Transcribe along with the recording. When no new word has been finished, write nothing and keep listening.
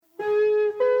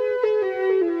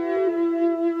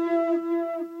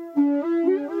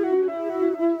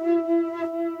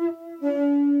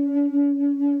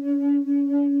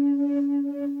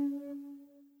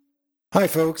Hi,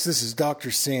 folks. This is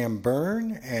Dr. Sam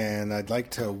Byrne, and I'd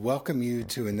like to welcome you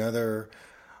to another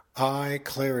Eye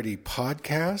Clarity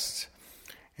podcast.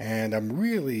 And I'm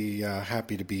really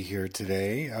happy to be here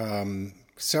today.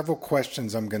 Several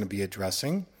questions I'm going to be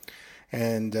addressing.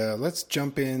 And let's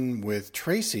jump in with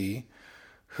Tracy,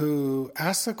 who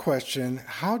asked the question,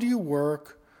 how do you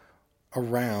work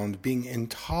around being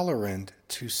intolerant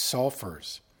to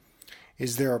sulfurs?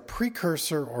 Is there a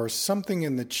precursor or something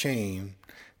in the chain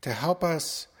to help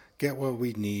us get what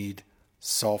we need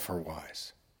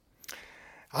sulfur-wise?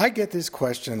 I get this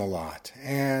question a lot,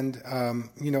 and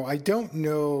I don't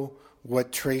know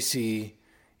what Tracy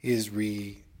is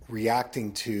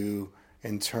reacting to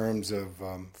in terms of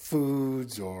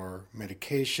foods or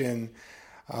medication.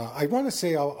 I want to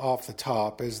say off the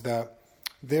top is that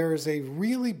there is a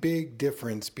really big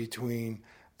difference between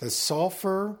the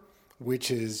sulfur, which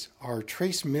is our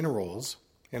trace minerals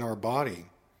in our body,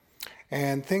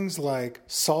 and things like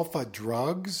sulfa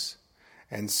drugs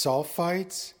and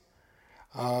sulfites.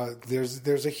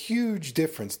 There's a huge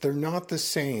difference. They're not the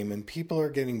same, and people are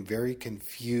getting very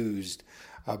confused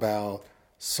about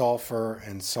sulfur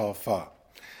and sulfa.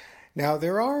 Now,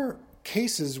 there are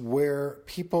cases where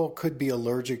people could be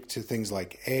allergic to things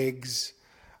like eggs,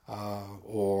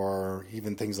 or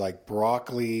even things like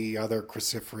broccoli, other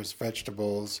cruciferous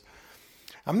vegetables.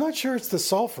 I'm not sure it's the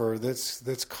sulfur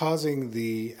that's causing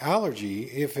the allergy.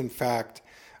 If in fact,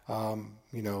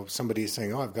 somebody is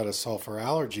saying, "Oh, I've got a sulfur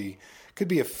allergy," could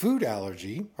be a food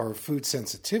allergy or a food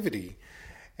sensitivity,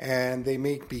 and they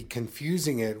may be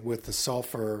confusing it with the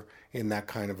sulfur in that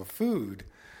kind of a food.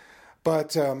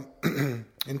 But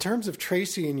in terms of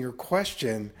Tracy and your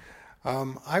question,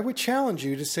 I would challenge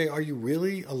you to say, are you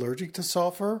really allergic to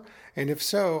sulfur? And if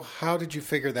so, how did you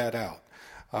figure that out?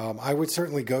 I would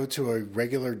certainly go to a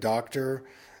regular doctor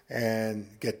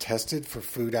and get tested for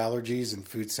food allergies and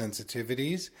food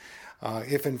sensitivities.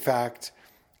 If in fact,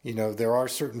 there are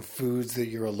certain foods that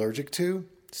you're allergic to,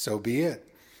 so be it.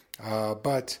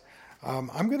 But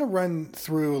I'm going to run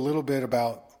through a little bit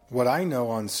about what I know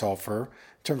on sulfur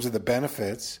in terms of the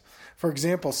benefits. For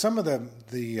example, some of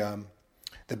the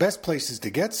best places to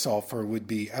get sulfur would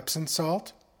be Epsom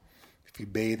salt, if you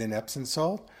bathe in Epsom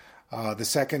salt. The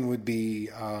second would be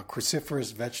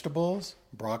cruciferous vegetables.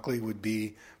 Broccoli would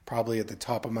be probably at the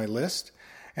top of my list.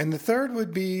 And the third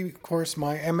would be, of course,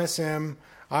 my MSM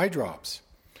eye drops.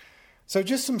 So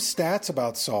just some stats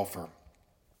about sulfur.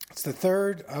 It's the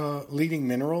third leading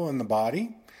mineral in the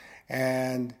body,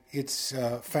 and it's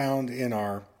found in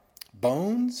our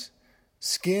bones,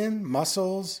 skin,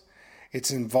 muscles. It's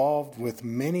involved with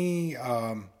many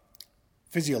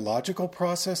physiological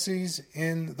processes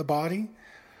in the body.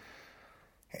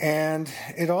 And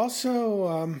it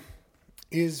also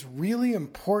is really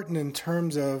important in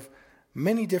terms of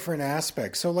many different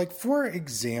aspects. So, like, for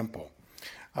example,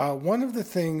 one of the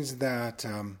things that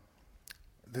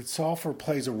sulfur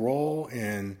plays a role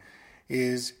in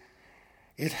is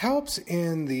it helps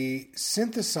in the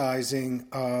synthesizing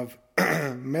of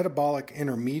metabolic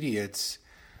intermediates,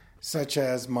 such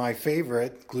as my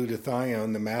favorite,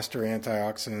 glutathione, the master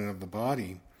antioxidant of the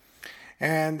body.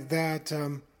 And that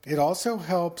it also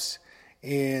helps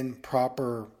in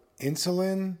proper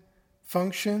insulin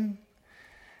function.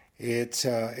 It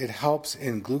helps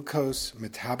in glucose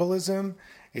metabolism.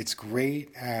 It's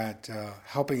great at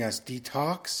helping us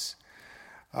detox.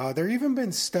 There have even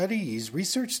been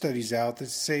research studies out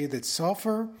that say that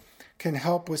sulfur can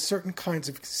help with certain kinds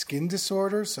of skin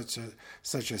disorders,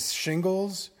 such as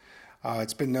shingles.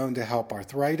 It's been known to help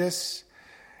arthritis.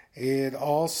 It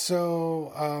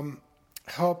also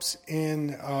helps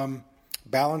in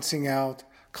balancing out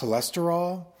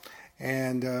cholesterol,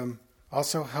 and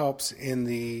also helps in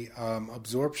the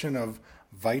absorption of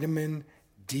vitamin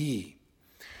D.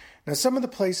 Now, some of the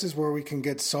places where we can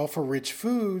get sulfur-rich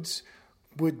foods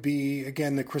would be,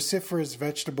 again, the cruciferous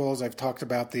vegetables. I've talked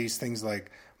about these things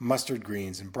like mustard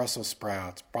greens and Brussels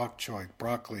sprouts, bok choy,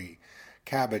 broccoli,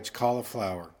 cabbage,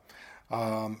 cauliflower.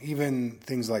 Even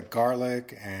things like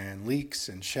garlic and leeks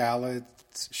and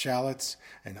shallots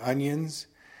and onions.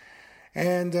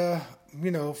 And,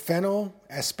 fennel,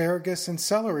 asparagus, and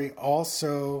celery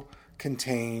also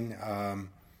contain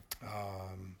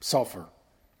sulfur.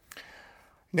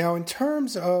 Now, in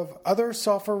terms of other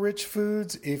sulfur-rich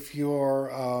foods, if you're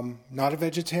not a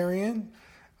vegetarian,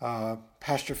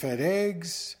 pasture-fed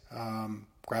eggs,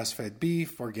 grass-fed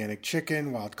beef, organic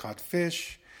chicken, wild-caught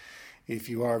fish. If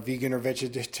you are vegan or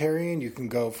vegetarian, you can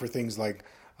go for things like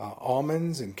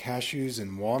almonds and cashews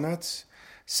and walnuts,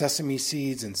 sesame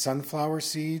seeds and sunflower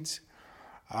seeds.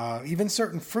 Even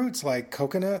certain fruits like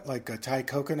coconut, like Thai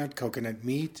coconut, coconut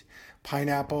meat,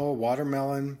 pineapple,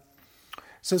 watermelon.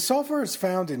 So sulfur is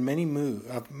found in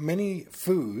many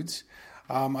foods.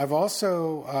 I've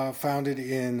also found it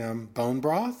in bone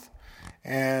broth,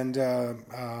 and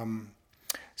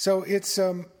so it's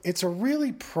a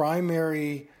really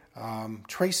primary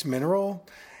trace mineral.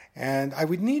 And I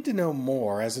would need to know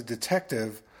more as a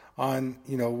detective on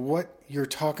what you're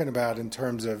talking about in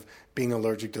terms of being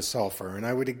allergic to sulfur. And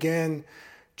I would again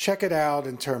check it out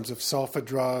in terms of sulfa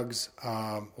drugs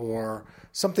or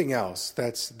something else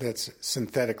that's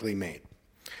synthetically made.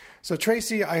 So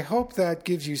Tracy, I hope that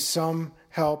gives you some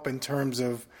help in terms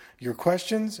of your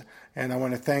questions, and I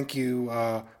want to thank you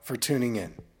for tuning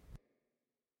in.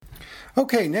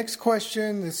 Okay, next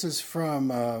question. This is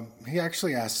from, he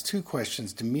actually asked two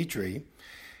questions, Dimitri.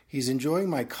 He's enjoying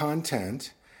my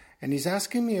content, and he's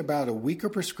asking me about a weaker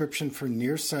prescription for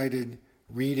nearsighted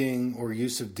reading or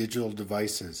use of digital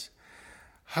devices.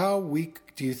 How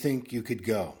weak do you think you could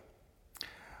go?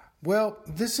 Well,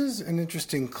 this is an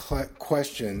interesting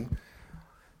question.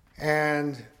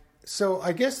 And so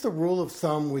I guess the rule of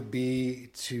thumb would be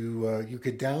you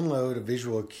could download a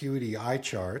visual acuity eye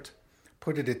chart,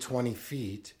 put it at 20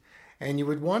 feet, and you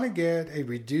would want to get a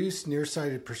reduced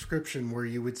nearsighted prescription where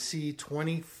you would see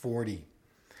 20/40.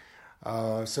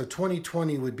 So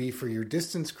 20/20 would be for your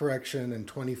distance correction and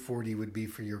 20/40 would be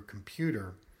for your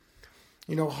computer.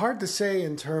 Hard to say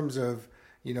in terms of,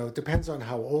 it depends on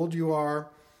how old you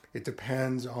are. It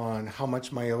depends on how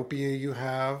much myopia you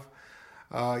have.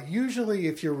 Usually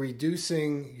if you're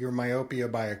reducing your myopia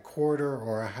by a quarter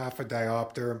or a half a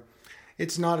diopter,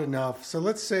 it's not enough. So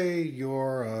let's say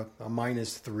you're a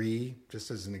 -3,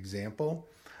 just as an example.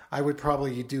 I would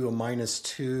probably do a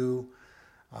 -2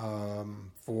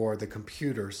 for the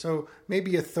computer. So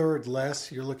maybe a third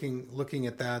less. You're looking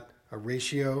at that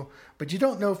ratio, but you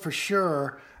don't know for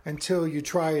sure until you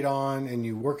try it on and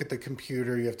you work at the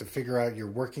computer. You have to figure out your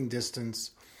working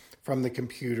distance from the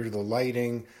computer, the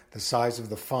lighting, the size of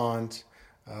the font.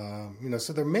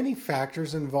 So there are many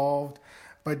factors involved,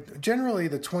 but generally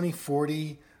the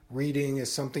 20/40 reading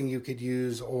is something you could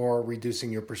use, or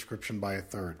reducing your prescription by a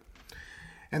third.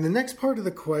 And the next part of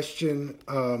the question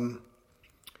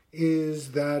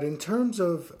is that in terms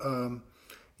of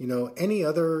any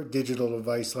other digital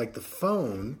device like the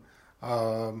phone,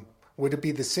 would it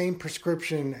be the same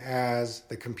prescription as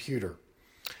the computer?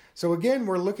 So again,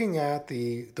 we're looking at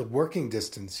the working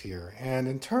distance here. And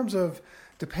in terms of,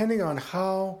 depending on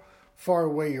how far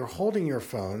away you're holding your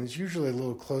phone, it's usually a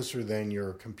little closer than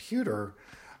your computer.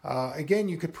 Again,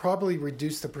 you could probably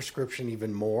reduce the prescription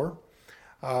even more.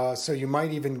 So you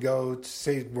might even go to,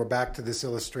 say we're back to this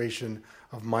illustration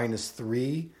of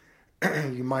 -3.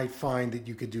 You might find that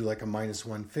you could do like a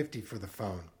 -150 for the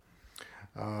phone.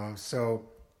 So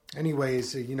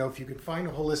anyways, if you could find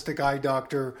a holistic eye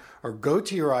doctor or go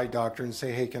to your eye doctor and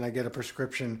say, hey, can I get a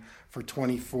prescription for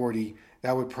 20/40?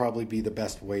 That would probably be the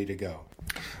best way to go.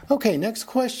 Okay, next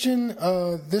question.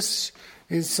 This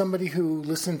is somebody who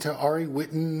listened to Ari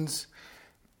Whitten's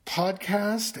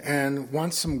podcast and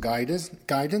wants some guidance.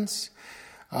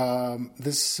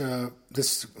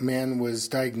 This man was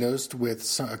diagnosed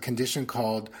with a condition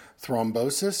called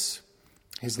thrombosis.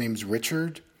 His name's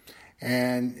Richard,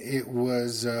 and it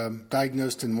was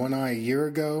diagnosed in one eye a year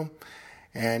ago,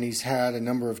 and he's had a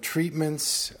number of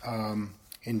treatments,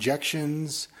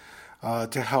 injections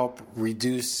to help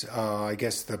reduce,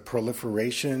 the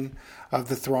proliferation of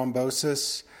the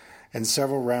thrombosis, and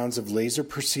several rounds of laser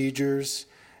procedures.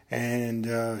 And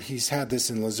he's had this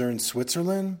in Luzern,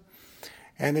 Switzerland.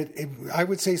 And I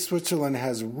would say Switzerland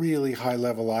has really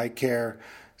high-level eye care,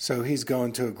 so he's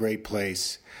going to a great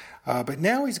place. But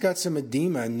now he's got some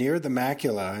edema near the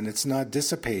macula, and it's not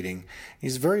dissipating.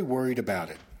 He's very worried about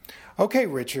it. Okay,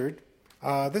 Richard,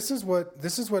 this is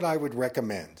what I would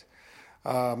recommend.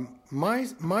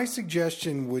 My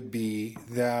suggestion would be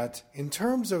that in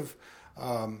terms of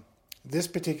this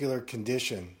particular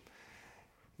condition,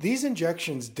 these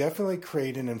injections definitely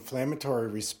create an inflammatory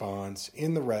response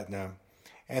in the retina,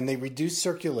 and they reduce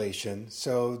circulation,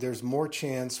 so there's more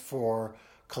chance for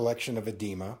collection of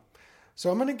edema.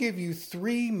 So I'm going to give you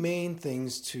three main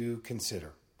things to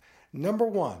consider. Number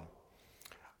one,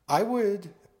 I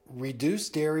would reduce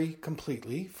dairy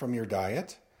completely from your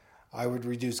diet. I would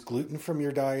reduce gluten from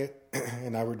your diet,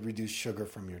 and I would reduce sugar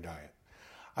from your diet.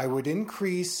 I would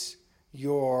increase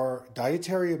your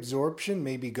dietary absorption,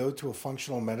 maybe go to a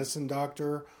functional medicine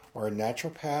doctor or a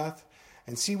naturopath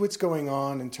and see what's going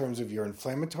on in terms of your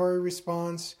inflammatory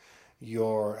response,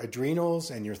 your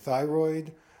adrenals, and your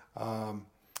thyroid.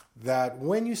 That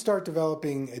when you start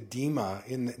developing edema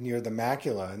near the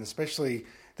macula, and especially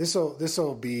this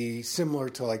will be similar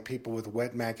to like people with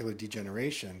wet macular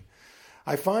degeneration,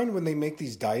 I find when they make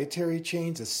these dietary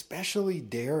changes, especially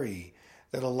dairy,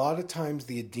 that a lot of times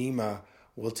the edema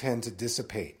will tend to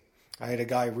dissipate. I had a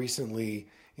guy recently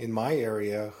in my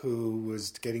area who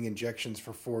was getting injections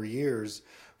for 4 years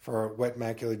for wet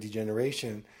macular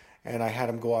degeneration, and I had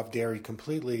him go off dairy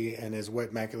completely, and his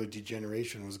wet macular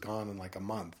degeneration was gone in like a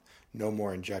month. No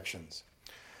more injections.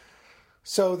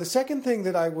 So the second thing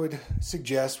that I would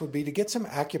suggest would be to get some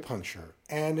acupuncture.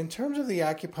 And in terms of the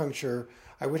acupuncture,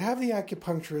 I would have the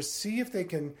acupuncturist see if they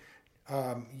can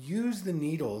use the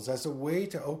needles as a way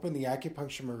to open the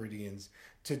acupuncture meridians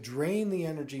to drain the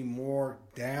energy more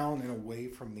down and away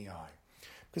from the eye.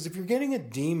 Because if you're getting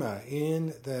edema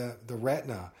in the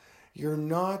retina, you're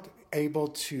not able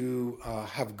to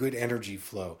have good energy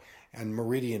flow and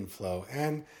meridian flow.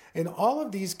 And in all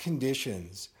of these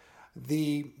conditions,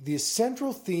 the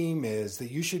central theme is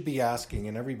that you should be asking,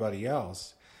 and everybody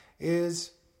else,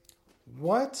 is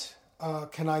what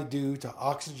can I do to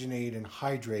oxygenate and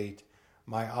hydrate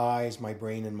my eyes, my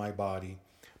brain, and my body?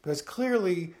 Because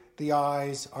clearly the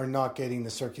eyes are not getting the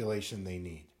circulation they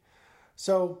need.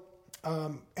 So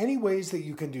any ways that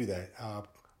you can do that.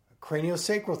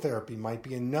 Craniosacral therapy might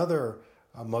be another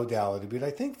modality, but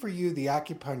I think for you the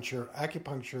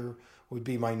acupuncture would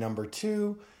be my number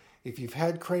 2. If you've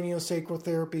had craniosacral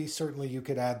therapy, certainly you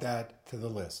could add that to the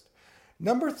list.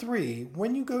 Number 3,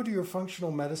 when you go to your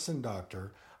functional medicine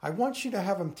doctor, I want you to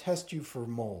have them test you for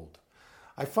mold.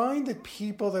 I find that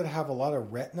people that have a lot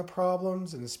of retina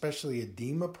problems, and especially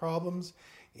edema problems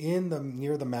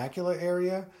near the macula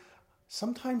area,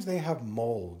 sometimes they have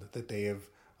mold that they have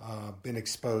been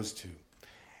exposed to.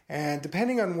 And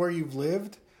depending on where you've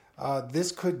lived,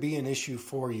 this could be an issue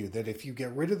for you, that if you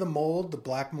get rid of the mold, the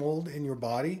black mold in your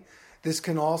body, this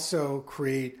can also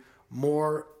create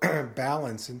more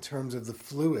balance in terms of the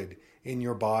fluid in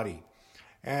your body.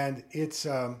 And it's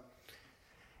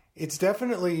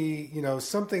definitely,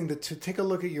 something that to take a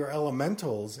look at your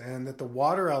elementals, and that the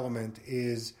water element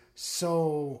is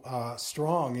so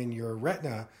strong in your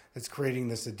retina that's creating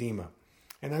this edema.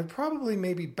 And I'd probably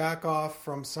maybe back off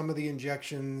from some of the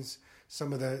injections,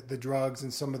 some of the drugs,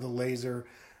 and some of the laser.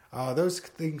 Those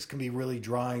things can be really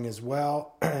drying as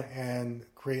well and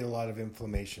create a lot of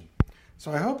inflammation.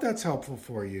 So I hope that's helpful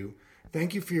for you.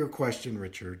 Thank you for your question,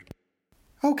 Richard.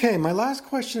 Okay, my last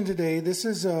question today. This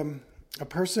is a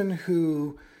person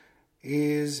who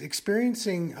is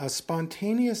experiencing a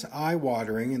spontaneous eye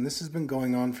watering, and this has been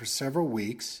going on for several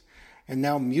weeks. And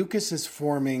now mucus is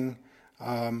forming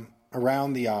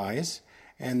around the eyes,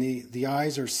 and the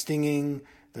eyes are stinging.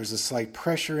 There's a slight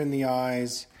pressure in the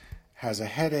eyes, has a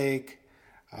headache.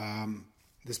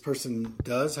 This person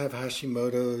does have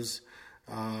Hashimoto's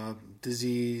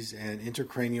disease and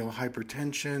intracranial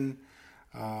hypertension.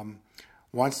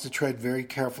 Wants to tread very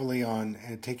carefully on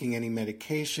taking any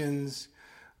medications.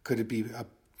 Could it be a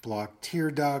blocked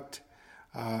tear duct?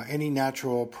 Any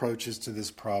natural approaches to this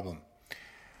problem?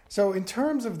 So in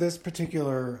terms of this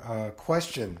particular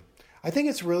question, I think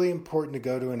it's really important to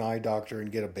go to an eye doctor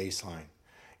and get a baseline.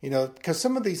 Because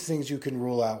some of these things you can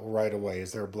rule out right away.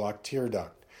 Is there a blocked tear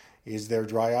duct? Is there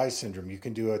dry eye syndrome? You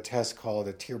can do a test called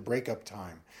a tear breakup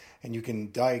time, and you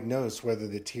can diagnose whether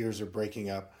the tears are breaking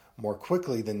up more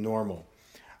quickly than normal.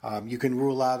 You can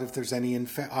rule out if there's any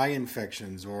eye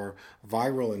infections or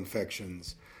viral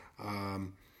infections.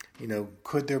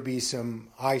 Could there be some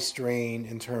eye strain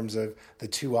in terms of the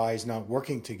two eyes not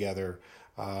working together?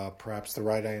 Perhaps the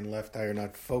right eye and left eye are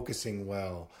not focusing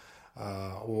well.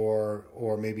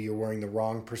 Or maybe you're wearing the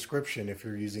wrong prescription if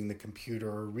you're using the computer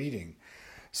or reading.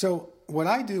 So what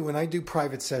I do when I do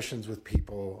private sessions with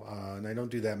people, and I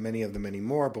don't do that many of them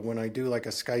anymore, but when I do like a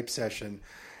Skype session,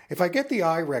 if I get the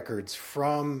eye records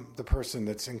from the person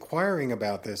that's inquiring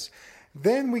about this,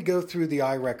 then we go through the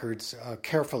eye records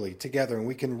carefully together, and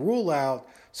we can rule out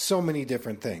so many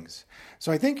different things. So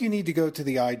I think you need to go to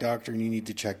the eye doctor and you need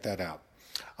to check that out.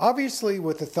 Obviously,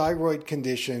 with the thyroid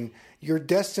condition, you're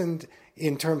destined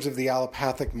in terms of the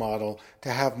allopathic model to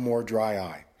have more dry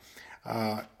eye.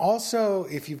 Also,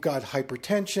 if you've got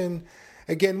hypertension,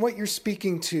 again, what you're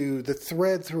speaking to, the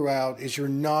thread throughout, is you're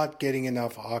not getting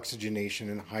enough oxygenation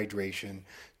and hydration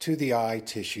to the eye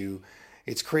tissue.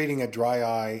 It's creating a dry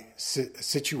eye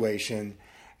situation,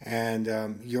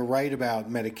 and you're right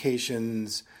about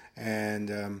medications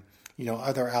and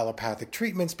other allopathic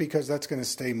treatments, because that's going to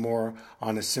stay more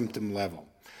on a symptom level.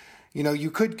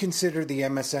 You could consider the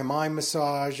MSMI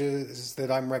massages that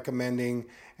I'm recommending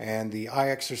and the eye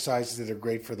exercises that are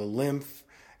great for the lymph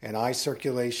and eye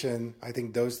circulation. I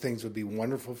think those things would be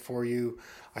wonderful for you.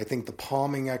 I think the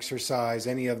palming exercise,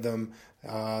 any of them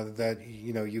that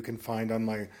you can find on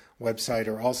my website,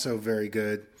 are also very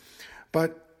good.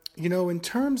 But in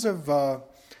terms of,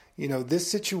 this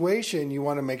situation, you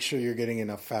want to make sure you're getting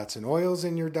enough fats and oils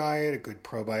in your diet, a good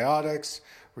probiotics,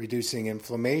 reducing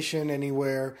inflammation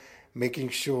anywhere, making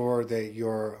sure that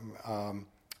your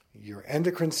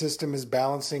endocrine system is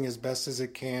balancing as best as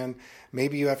it can.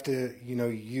 Maybe you have to,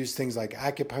 use things like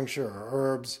acupuncture or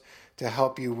herbs to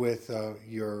help you with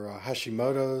your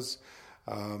Hashimoto's.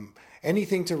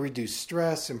 Anything to reduce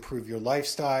stress, improve your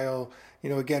lifestyle.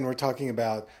 Again, we're talking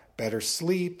about better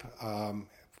sleep,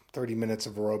 30 minutes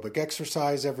of aerobic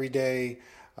exercise every day,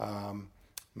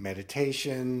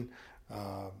 meditation.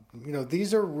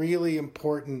 These are really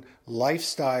important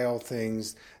lifestyle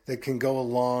things that can go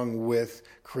along with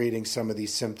creating some of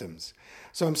these symptoms.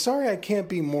 So I'm sorry I can't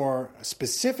be more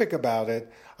specific about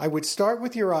it. I would start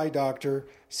with your eye doctor,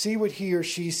 see what he or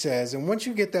she says, and once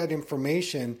you get that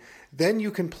information, then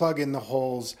you can plug in the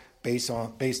holes based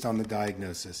on the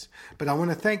diagnosis. But I want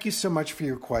to thank you so much for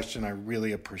your question. I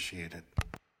really appreciate it.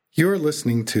 You're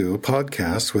listening to a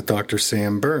podcast with Dr.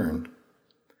 Sam Berne.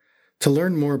 To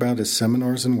learn more about his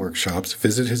seminars and workshops,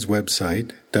 visit his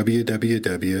website,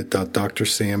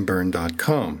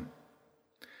 www.drsamberne.com.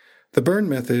 The Berne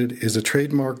Method is a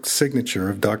trademarked signature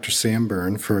of Dr. Sam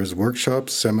Berne for his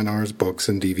workshops, seminars, books,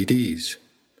 and DVDs.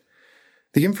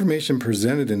 The information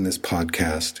presented in this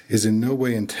podcast is in no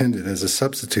way intended as a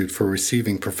substitute for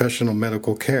receiving professional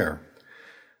medical care.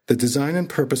 The design and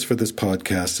purpose for this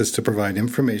podcast is to provide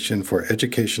information for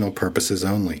educational purposes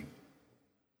only.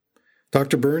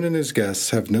 Dr. Berne and his guests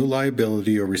have no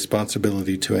liability or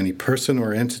responsibility to any person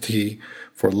or entity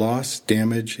for loss,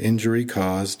 damage, injury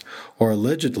caused, or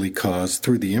allegedly caused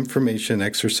through the information,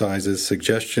 exercises,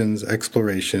 suggestions,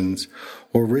 explorations,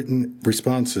 or written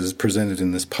responses presented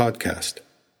in this podcast.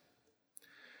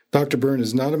 Dr. Berne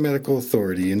is not a medical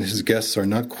authority, and his guests are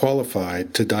not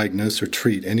qualified to diagnose or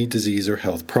treat any disease or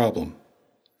health problem.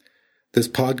 This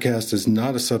podcast is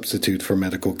not a substitute for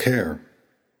medical care.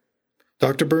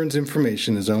 Dr. Berne's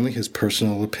information is only his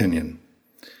personal opinion.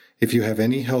 If you have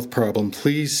any health problem,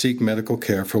 please seek medical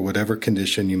care for whatever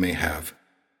condition you may have.